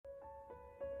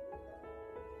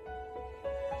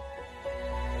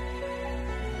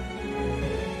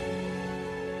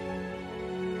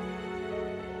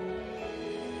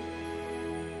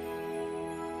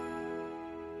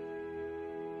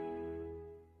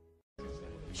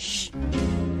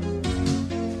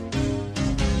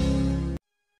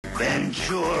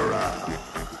Ventura.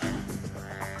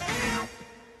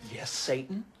 Yes,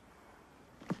 Satan?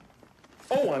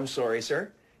 Oh, I'm sorry,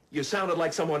 sir. You sounded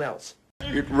like someone else.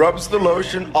 It rubs the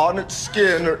lotion on its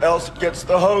skin or else it gets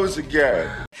the hose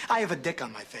again. I have a dick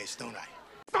on my face, don't I?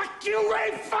 Fuck you,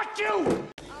 Ray! Fuck you!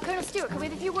 Colonel Stewart, can we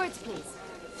have a few words, please?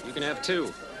 You can have two.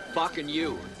 Fucking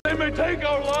you. They may take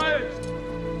our lives,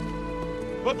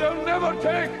 but they'll never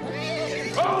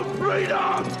take our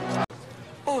freedom!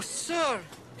 Oh, sir,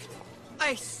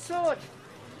 I thought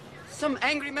some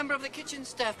angry member of the kitchen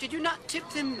staff. Did you not tip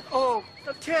them? Oh,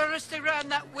 the terrorists, they ran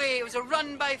that way. It was a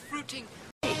run by fruiting.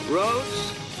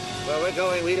 Roads? Where we're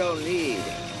going, we don't need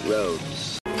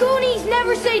roads. Goonies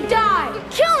never say die! You're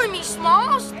killing me,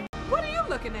 Smalls! What are you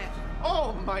looking at?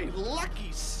 Oh, my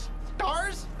lucky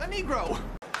stars! A Negro!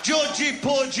 Georgie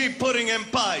Porgy Pudding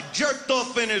and Pie jerked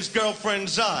off in his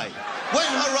girlfriend's eye. When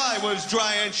her eye was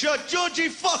dry and shut, Georgie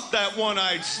fucked that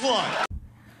one-eyed slut.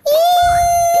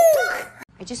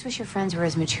 I just wish your friends were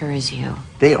as mature as you.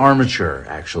 They are mature,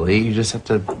 actually. You just have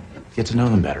to get to know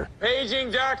them better.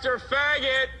 Paging Dr.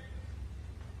 Faggot!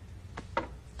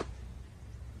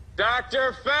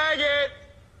 Dr. Faggot!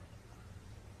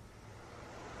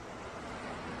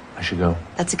 I should go.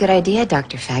 That's a good idea,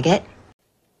 Dr. Faggot.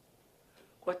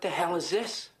 What the hell is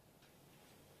this?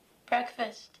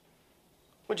 Breakfast.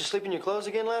 Would you sleep in your clothes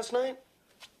again last night?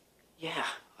 Yeah,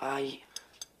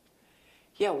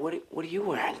 yeah, what are you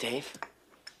wearing, Dave?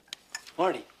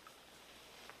 Marty,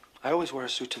 I always wear a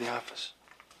suit to the office.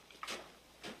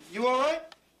 You all right?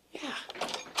 Yeah.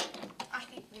 I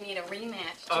think we need a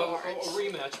rematch, Oh, George.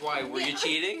 a rematch. Why? Were you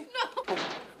cheating? No.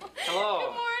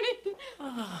 Hello. Good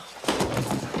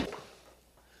morning.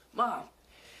 Mom,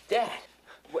 Dad,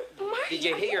 Marty, did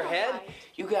you are hit your all head? right?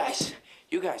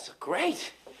 You guys look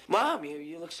great. Mom,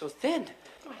 you look so thin.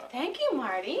 Thank you,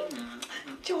 Marty.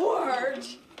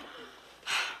 George.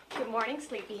 Good morning,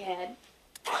 sleepyhead.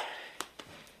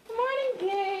 Good morning,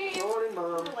 Gabe. Good morning,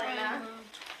 Mom. Elena.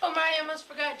 Oh, Marty, I almost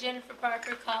forgot Jennifer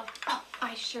Parker called. Oh,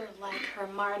 I sure like her,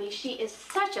 Marty. She is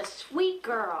such a sweet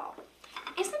girl.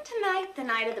 Isn't tonight the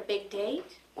night of the big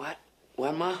date? What?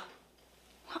 What, Ma?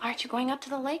 Well, aren't you going up to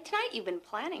the lake tonight? You've been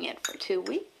planning it for 2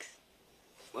 weeks.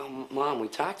 Well, Mom, we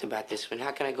talked about this, but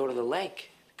how can I go to the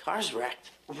lake? The car's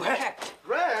wrecked. Wrecked?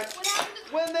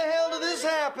 When the hell did this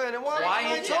happen? And why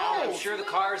am I I'm told? sure the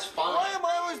car's fine. Why am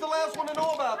I always the last one to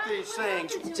know about these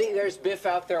things? See, there's Biff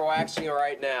out there waxing it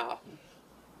right now.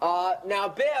 Now,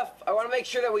 Biff, I want to make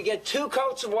sure that we get 2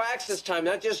 coats of wax this time,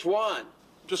 not just 1.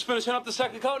 Just finishing up the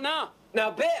second coat now. Now,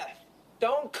 Biff,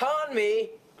 don't con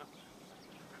me.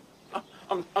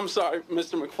 I'm sorry,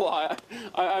 Mr. McFly.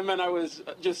 I meant I was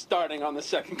just starting on the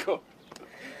second coat.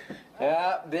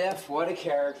 Yeah, Biff, what a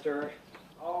character.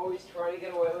 Always trying to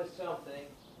get away with something.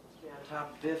 Been on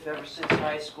top of Biff ever since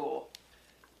high school.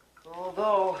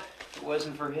 Although, if it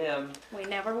wasn't for him. We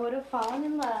never would have fallen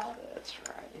in love. That's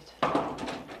right.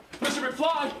 Mr.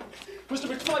 McFly! Mr.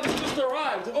 McFly, this just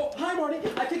arrived. Oh, hi, Marty.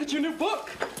 I think it's your new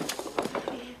book.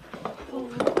 Oh,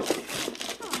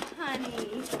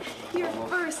 honey, your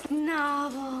first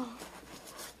novel.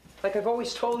 Like I've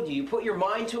always told you, you put your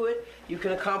mind to it, you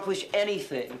can accomplish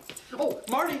anything. Oh,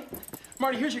 Marty!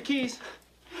 Marty, here's your keys.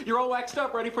 You're all waxed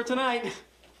up, ready for tonight.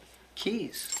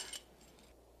 Keys.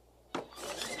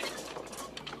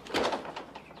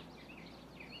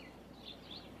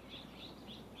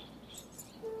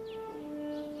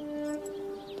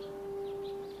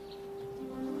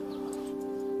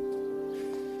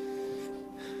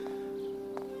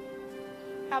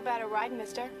 How about a ride,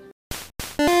 mister?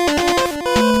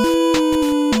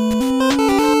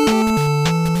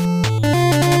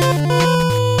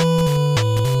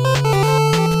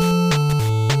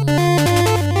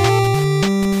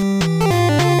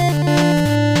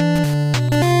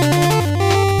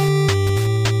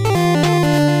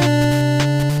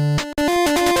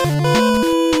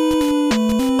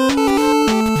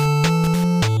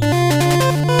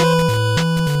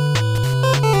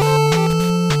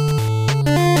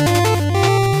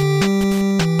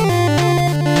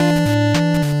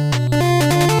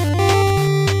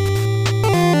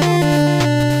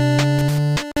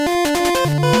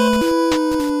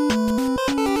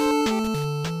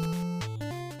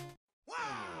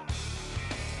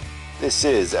 This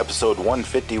is episode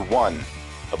 151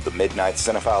 of the Midnight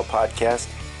Cinephile Podcast,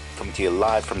 coming to you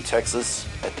live from Texas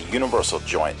at the Universal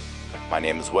Joint. My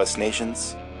name is Wes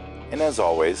Nations, and as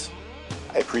always,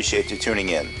 I appreciate you tuning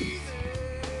in.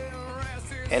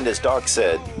 And as Doc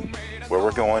said, where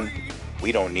we're going,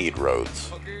 we don't need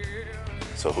roads.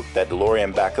 So hook that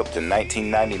DeLorean back up to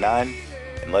 1999,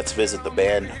 and let's visit the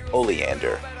band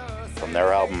Oleander from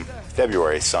their album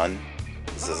February Sun.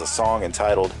 This is a song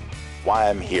entitled why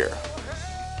I'm here.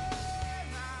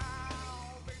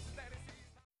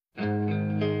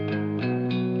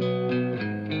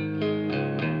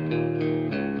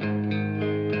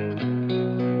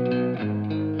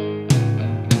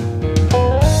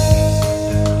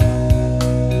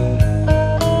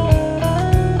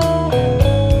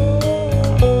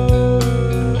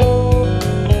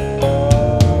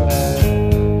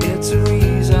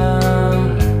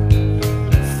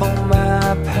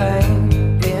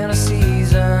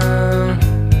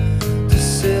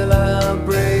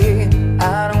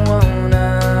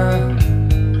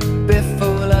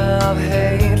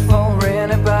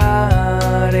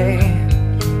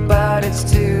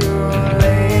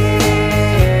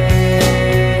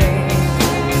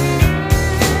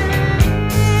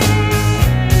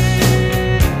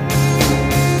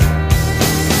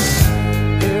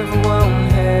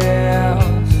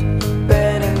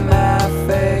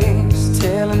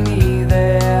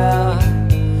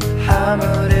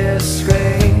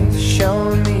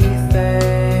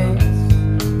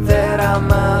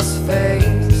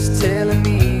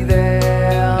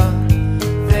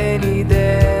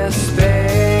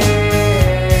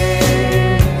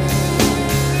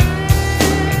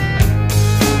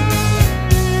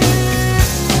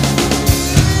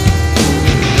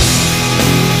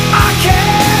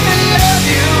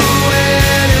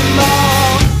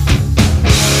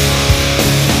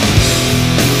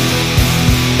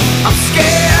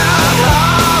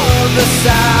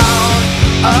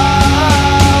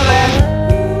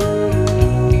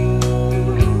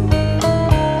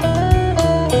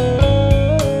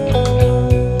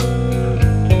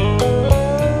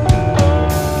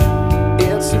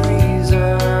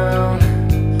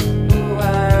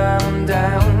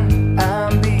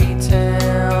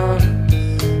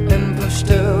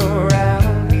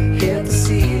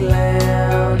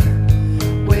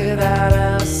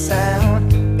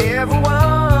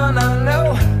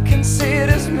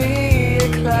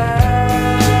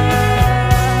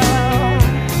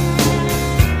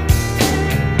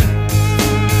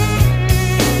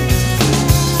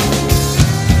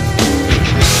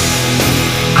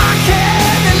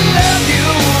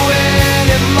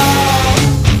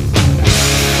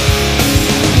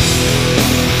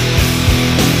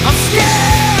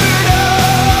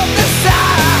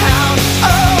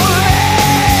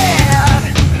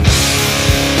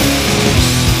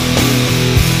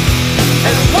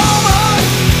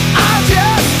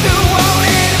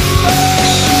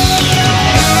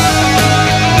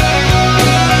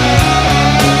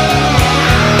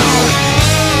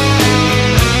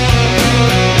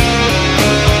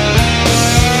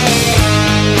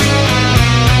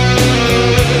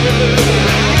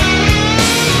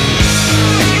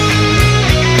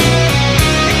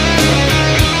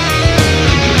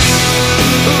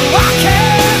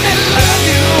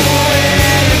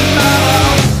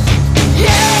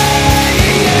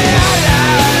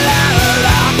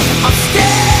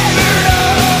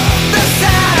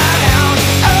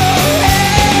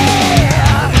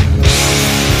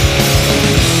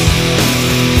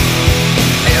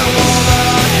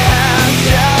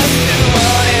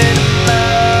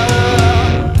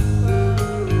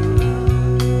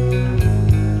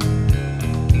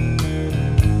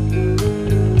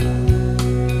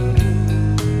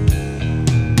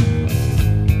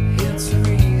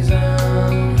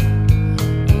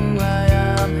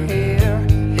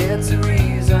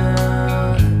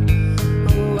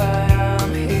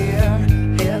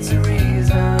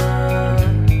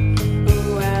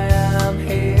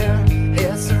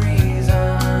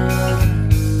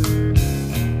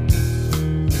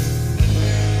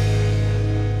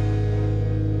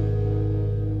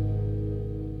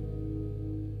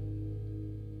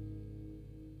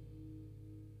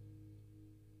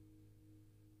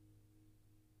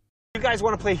 You guys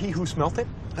want to play He Who Smelt It?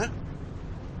 Huh?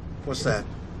 What's that?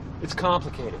 It's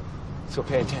complicated, so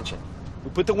pay attention.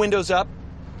 We put the windows up.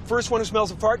 First one who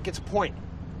smells a fart gets a point.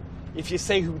 If you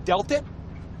say who dealt it,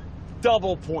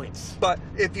 double points. But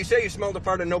if you say you smelled a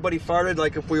fart and nobody farted,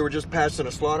 like if we were just passing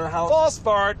a slaughterhouse... False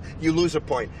fart. You lose a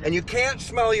point. And you can't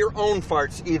smell your own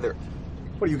farts either.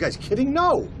 What, are you guys kidding?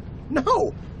 No.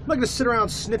 No. I'm not going to sit around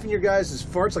sniffing your guys'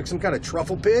 farts like some kind of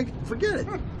truffle pig. Forget it.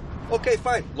 Okay,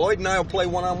 fine. Lloyd and I will play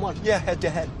one-on-one. Yeah,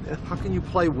 head-to-head. How can you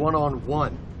play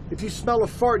one-on-one? If you smell a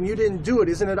fart and you didn't do it,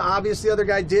 isn't it obvious the other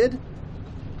guy did?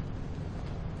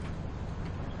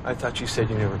 I thought you said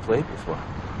you never played before.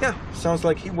 Yeah, sounds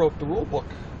like he wrote the rule book.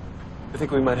 I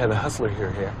think we might have a hustler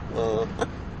here.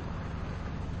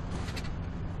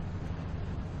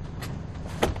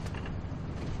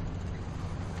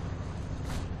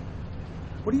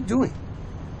 What are you doing?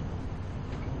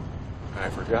 I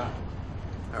forgot.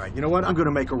 All right, you know what? I'm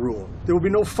gonna make a rule. There will be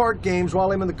no fart games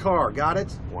while I'm in the car, got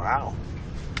it? Wow.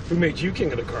 Who made you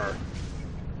king of the car?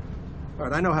 All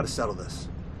right, I know how to settle this.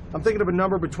 I'm thinking of a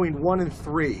number between 1 and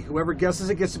 3. Whoever guesses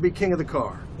it gets to be king of the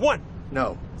car. 1.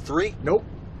 No. 3? Nope.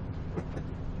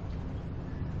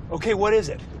 Okay, what is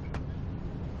it?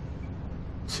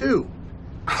 2.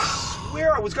 I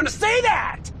swear I was gonna say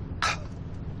that!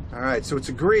 All right, so it's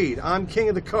agreed. I'm king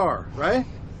of the car, right?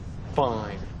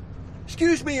 Fine.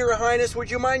 Excuse me, Your Highness, would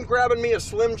you mind grabbing me a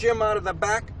Slim Jim out of the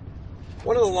back?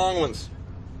 One of the long ones.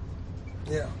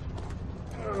 Yeah.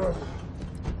 Oh,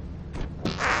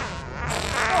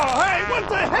 hey, what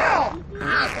the hell?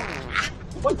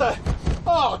 What the?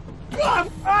 Oh,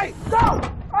 God! Hey, no!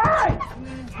 Hey!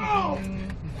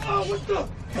 Oh, what the?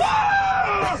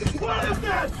 Ah! What is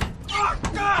that? Oh,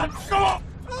 God! Go!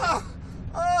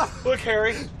 Look,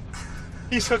 Harry.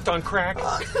 He's hooked on crack.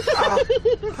 For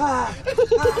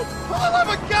the love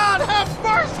of God, have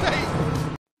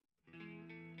mercy!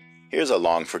 Here's a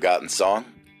long-forgotten song.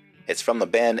 It's from the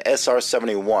band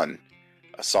SR-71,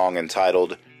 a song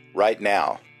entitled Right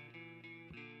Now.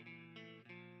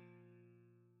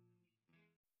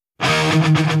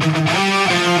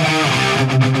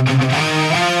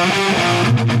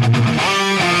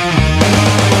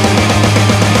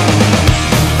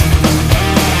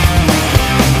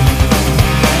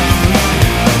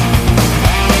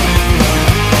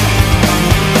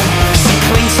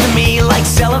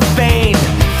 Cellophane,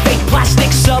 fake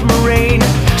plastic submarine,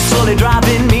 slowly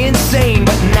driving me insane.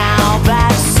 But now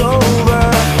that's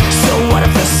over. So what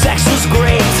if the sex was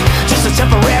great? Just a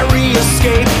temporary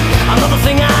escape. Another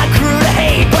thing I grew to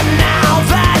hate. But now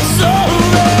that's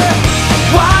over.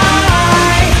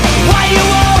 Why you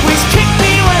always kick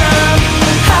me when I'm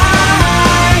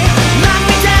high? Knock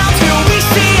me down till we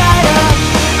see eye to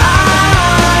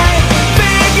eye.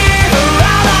 Figure her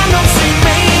out, I know she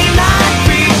may not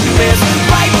be missed.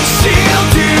 She'll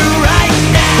do right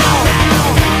now.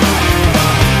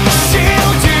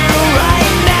 She'll do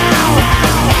right now.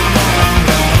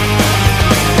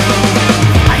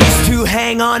 I used to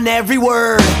hang on every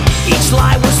word. Each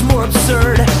lie was more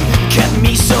absurd. Kept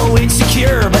me so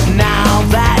insecure. But now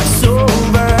that's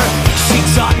over. She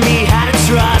taught me how to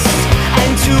trust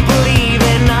and to believe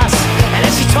in us. And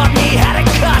then she taught me how to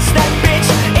cuss. That bitch,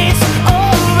 it's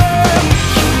over.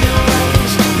 You know I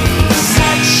used to be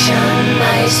such a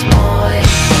nice boy.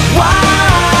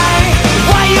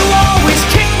 Why you always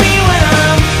kick me when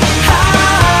I'm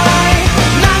high?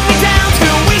 Knock me down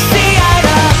till we see eye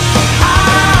to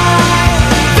eye.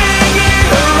 Figure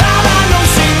her out, I know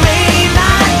she may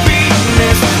not be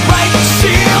missed. Right,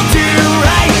 she'll do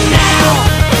right now.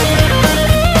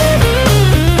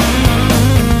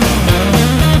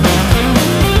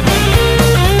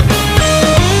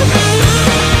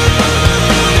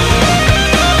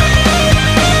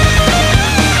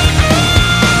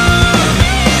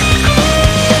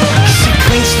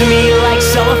 To me like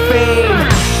cellophane,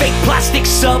 fake plastic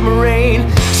submarine.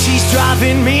 She's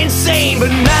driving me insane, but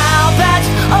now that's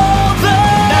over.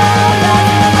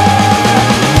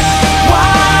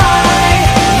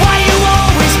 Why you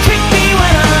always kick me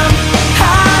when I'm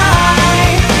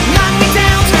high? Knock me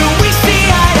down till we see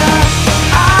eye to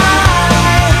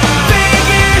eye.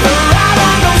 Figure her out,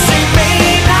 I know she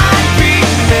may not be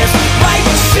missed. Right,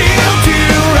 she'll do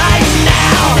right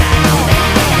now.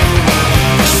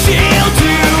 She'll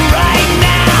do right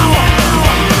now.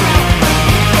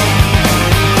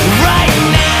 Right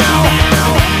now.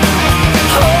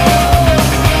 Oh,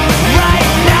 right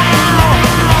now.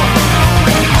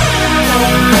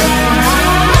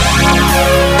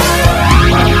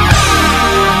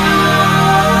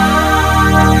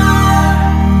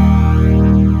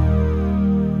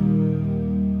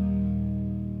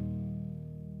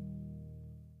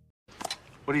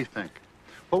 What do you think?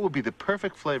 What would be the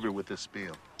perfect flavor with this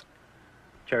meal?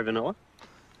 Cherry vanilla?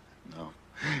 No.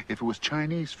 If it was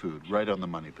Chinese food, right on the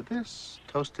money. But this,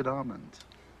 toasted almonds.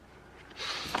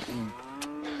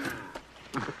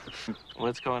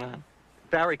 What's going on?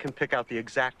 Barry can pick out the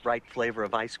exact right flavor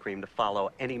of ice cream to follow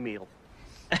any meal.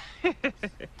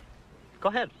 Go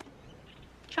ahead.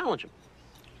 Challenge him.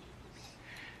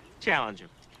 Challenge him.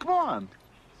 Come on.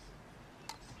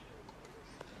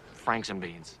 Franks and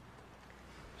beans.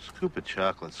 Scoop of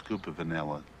chocolate, scoop of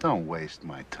vanilla. Don't waste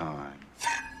my time.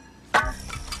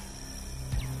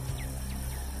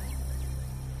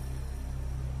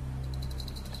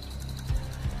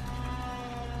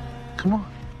 Come on.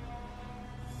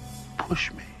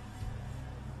 Push me.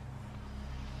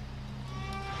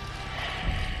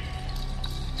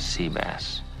 Sea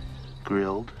bass.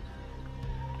 Grilled?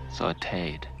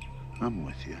 Sauteed. I'm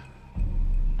with you.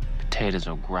 Potatoes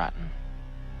au gratin.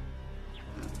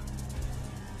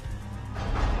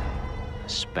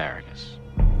 Asparagus.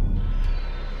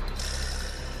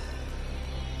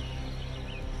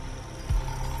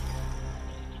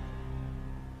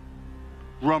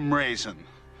 Rum raisin.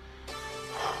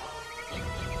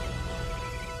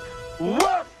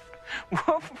 Woof!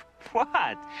 Woof?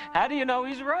 What? How do you know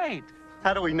he's right?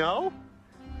 How do we know?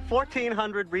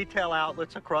 1,400 retail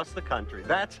outlets across the country.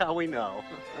 That's how we know.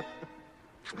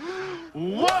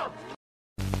 Woof!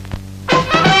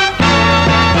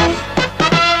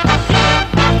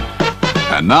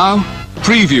 And now,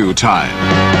 preview time.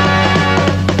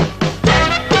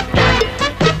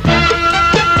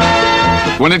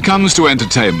 When it comes to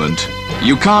entertainment,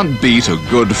 you can't beat a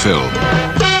good film.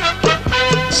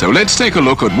 So let's take a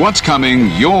look at what's coming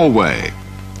your way.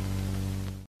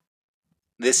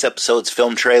 This episode's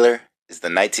film trailer is the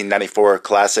 1994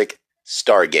 classic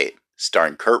Stargate,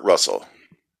 starring Kurt Russell.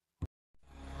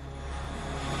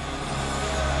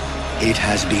 It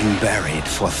has been buried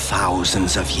for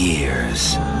thousands of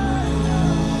years.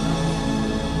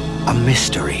 A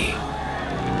mystery.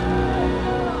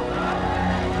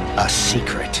 A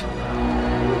secret.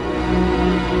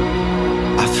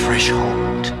 A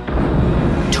threshold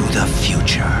to the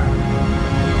future.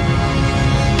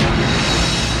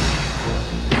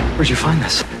 Where'd you find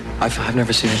this? I've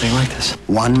never seen anything like this.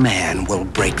 One man will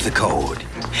break the code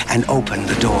and open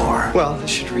the door. Well, this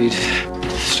should read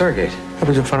Stargate. That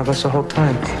was in front of us the whole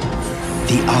time.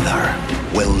 The other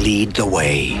will lead the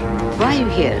way. Why are you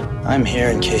here? I'm here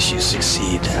in case you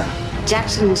succeed.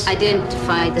 Jackson's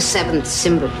identified the seventh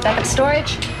symbol. Backup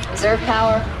storage, reserve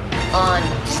power, on.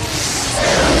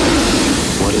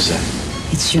 What is that?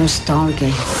 It's your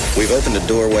Stargate. We've opened a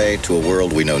doorway to a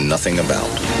world we know nothing about.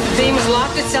 The beam has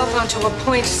locked itself onto a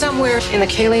point somewhere in the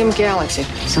Kalium galaxy.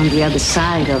 It's on the other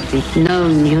side of the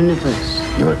known universe.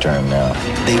 Your turn now.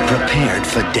 They prepared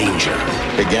for danger.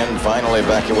 Begin final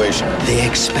evacuation. They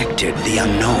expected the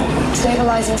unknown.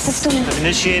 Stabilizing system.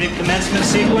 Initiated commencement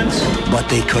sequence. But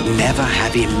they could never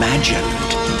have imagined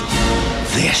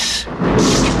this.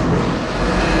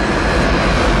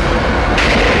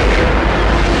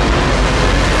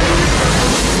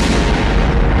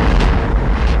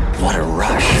 What a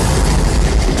rush.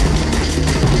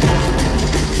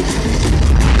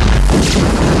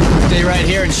 Stay right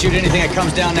here and shoot anything that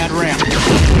comes down that ramp.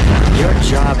 Your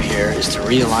job here is to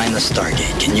realign the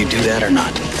Stargate. Can you do that or not?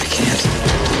 I can't.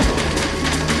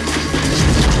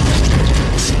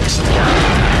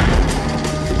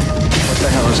 What the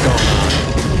hell is going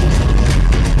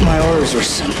on? My orders were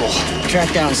simple.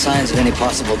 Track down signs of any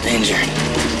possible danger.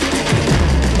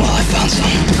 Well, I found some.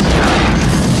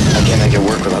 I can't make it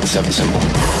work without the seventh symbol.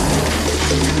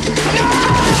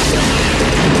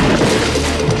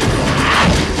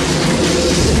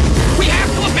 We have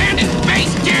to abandon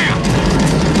base camp!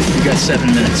 You got 7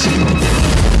 minutes.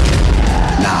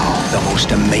 Now, the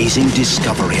most amazing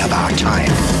discovery of our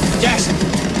time. Jackson,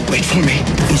 wait for me.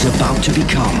 Is about to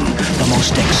become the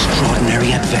most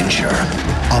extraordinary adventure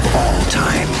of all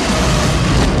time.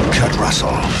 Kurt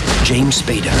Russell, James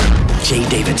Spader, Jay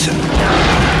Davidson.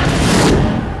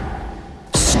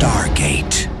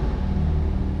 Stargate.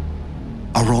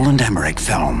 A Roland Emmerich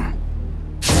film.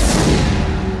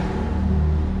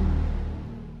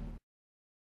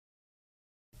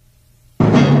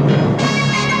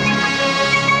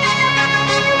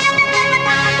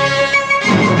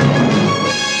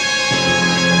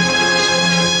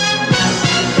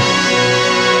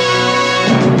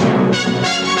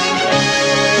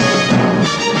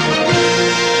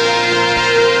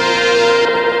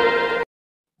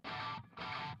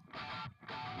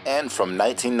 And from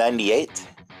 1998,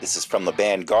 this is from the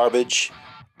band Garbage.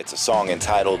 It's a song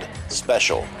entitled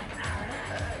Special.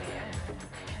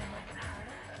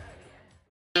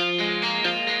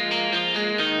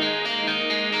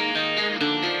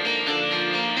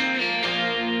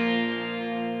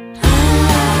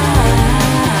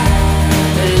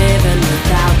 Living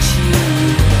without you.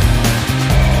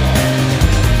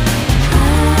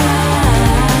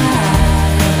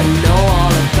 I know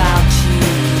all about you.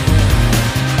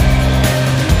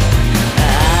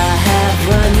 I have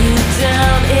run you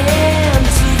down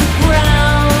into the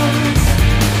ground.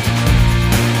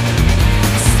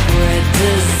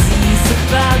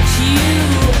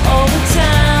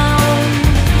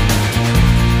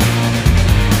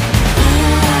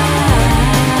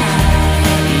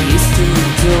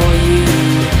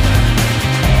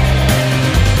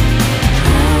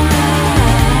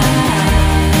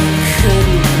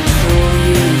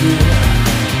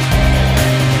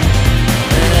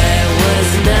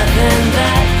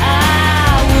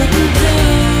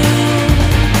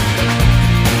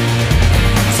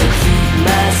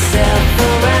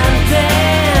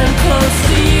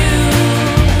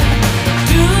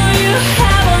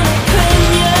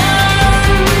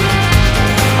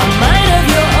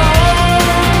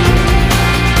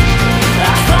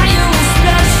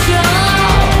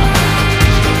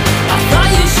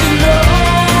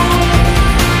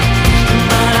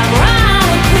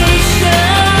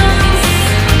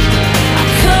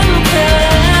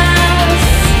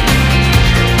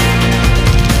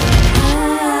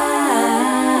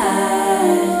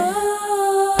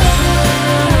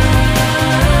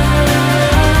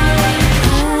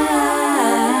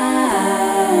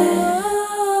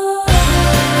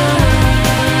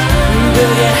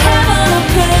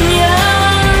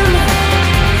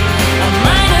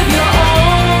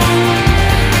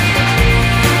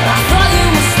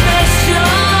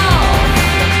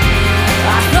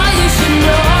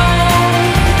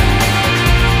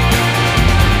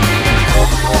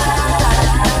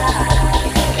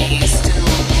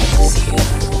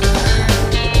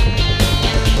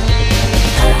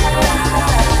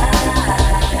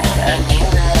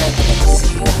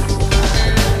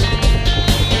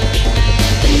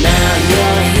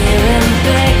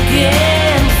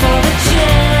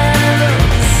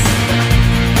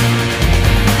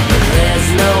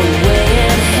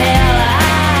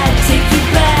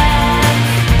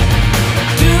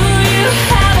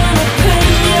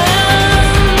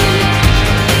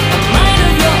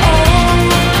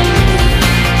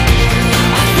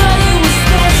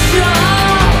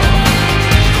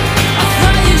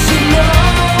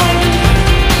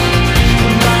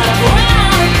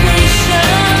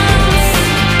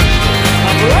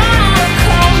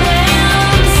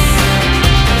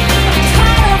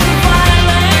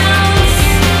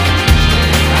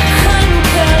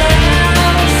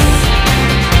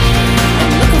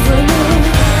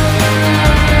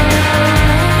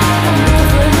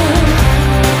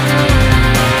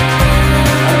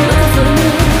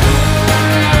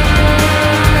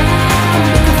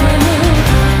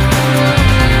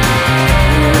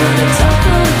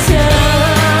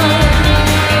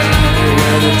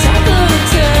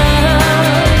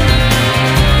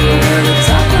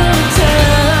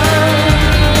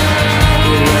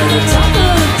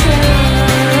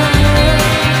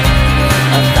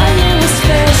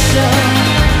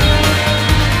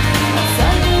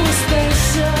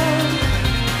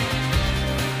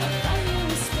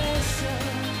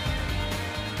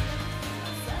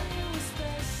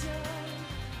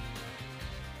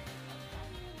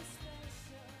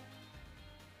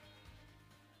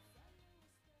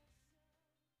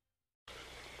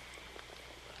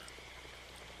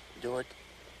 George.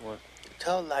 What?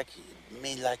 Tell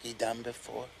me like he done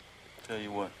before. Tell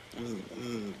you what?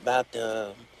 About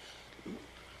the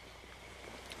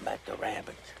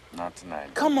rabbits. Not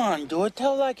tonight. Come on, George.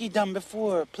 Tell like he done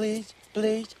before, please,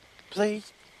 please,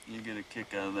 please. You get a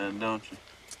kick out of that, don't you?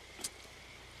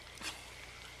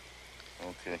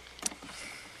 Okay.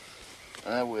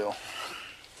 I will.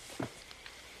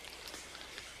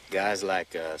 Guys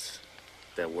like us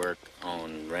that work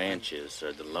on ranches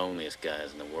are the loneliest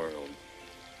guys in the world.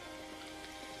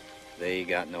 They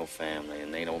got no family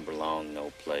and they don't belong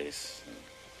no place.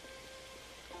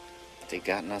 They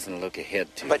got nothing to look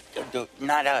ahead to. But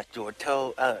not us, George.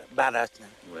 Tell about us now.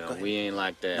 Well, we ain't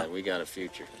like that. No. We got a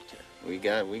future. We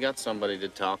got somebody to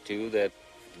talk to that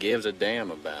gives a damn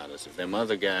about us. If them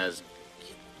other guys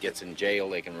gets in jail,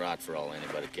 they can rot for all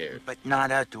anybody cares. But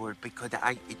not us, George, because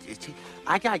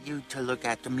I got you to look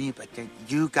after me, but then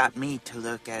you got me to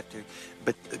look after.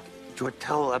 But George,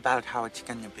 tell about how it's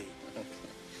gonna be.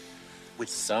 With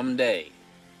someday,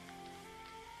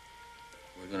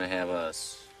 we're gonna have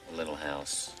us a little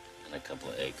house and a couple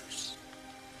of acres,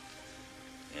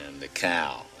 and the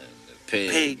cow and the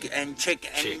pig and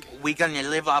chicken. And we're gonna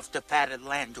live off the fat of the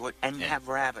land, George, and have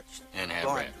rabbits. And have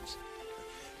rabbits.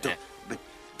 But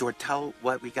George, tell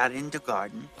what we got in the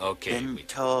garden. Okay. Then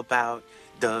tell about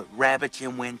the rabbits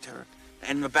in winter,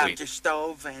 and about the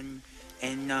stove, and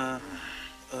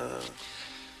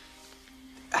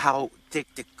how thick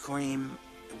the cream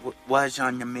was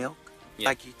on the milk. Yeah.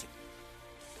 Like you did.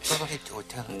 Go ahead, George,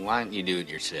 tell Well, why don't you do it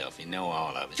yourself? You know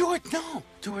all of it. George, no,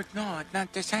 it's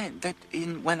not the same.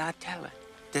 When I tell it,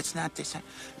 that's not the same.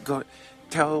 Go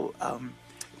tell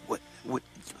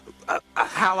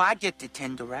how I get to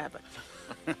tend the rabbit.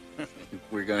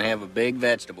 We're gonna have a big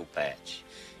vegetable patch.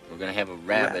 We're gonna have a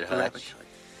rabbit hutch.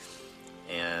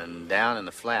 And down in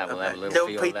the flat, we'll have a little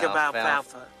field of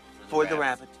alfalfa for the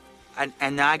rabbits.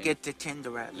 And I get to tend the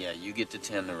rabbits. Yeah, you get to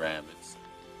tend the rabbits.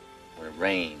 When it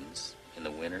rains in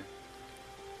the winter,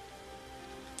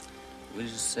 we'll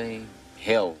just say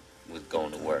hell was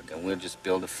going to work, and we'll just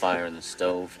build a fire in the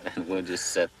stove, and we'll just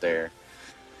sit there,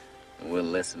 and we'll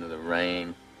listen to the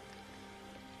rain.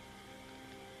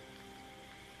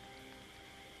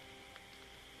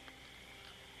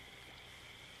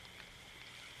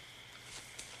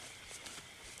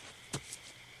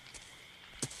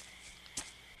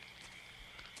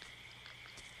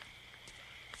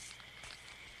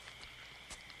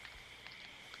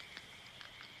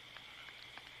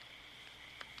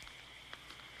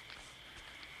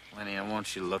 Lenny, I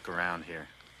want you to look around here.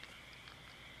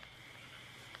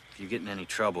 If you get in any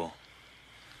trouble,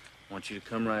 I want you to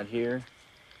come right here.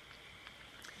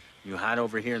 You hide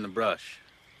over here in the brush.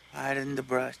 Hide in the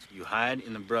brush? You hide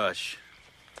in the brush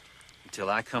until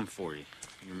I come for you.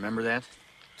 You remember that?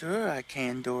 Sure, I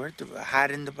can, George. Hide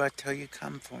in the brush till you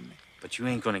come for me. But you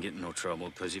ain't gonna get in no trouble,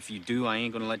 because if you do, I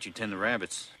ain't gonna let you tend the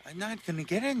rabbits. I'm not gonna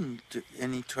get in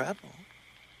any trouble.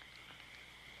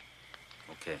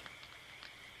 Okay.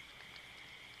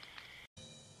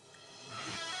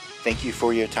 Thank you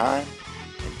for your time,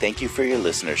 and thank you for your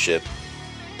listenership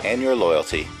and your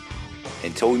loyalty.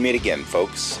 Until we meet again,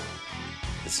 folks,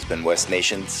 this has been West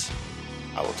Nations.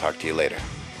 I will talk to you later.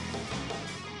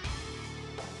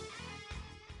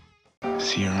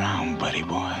 See you around, buddy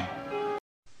boy.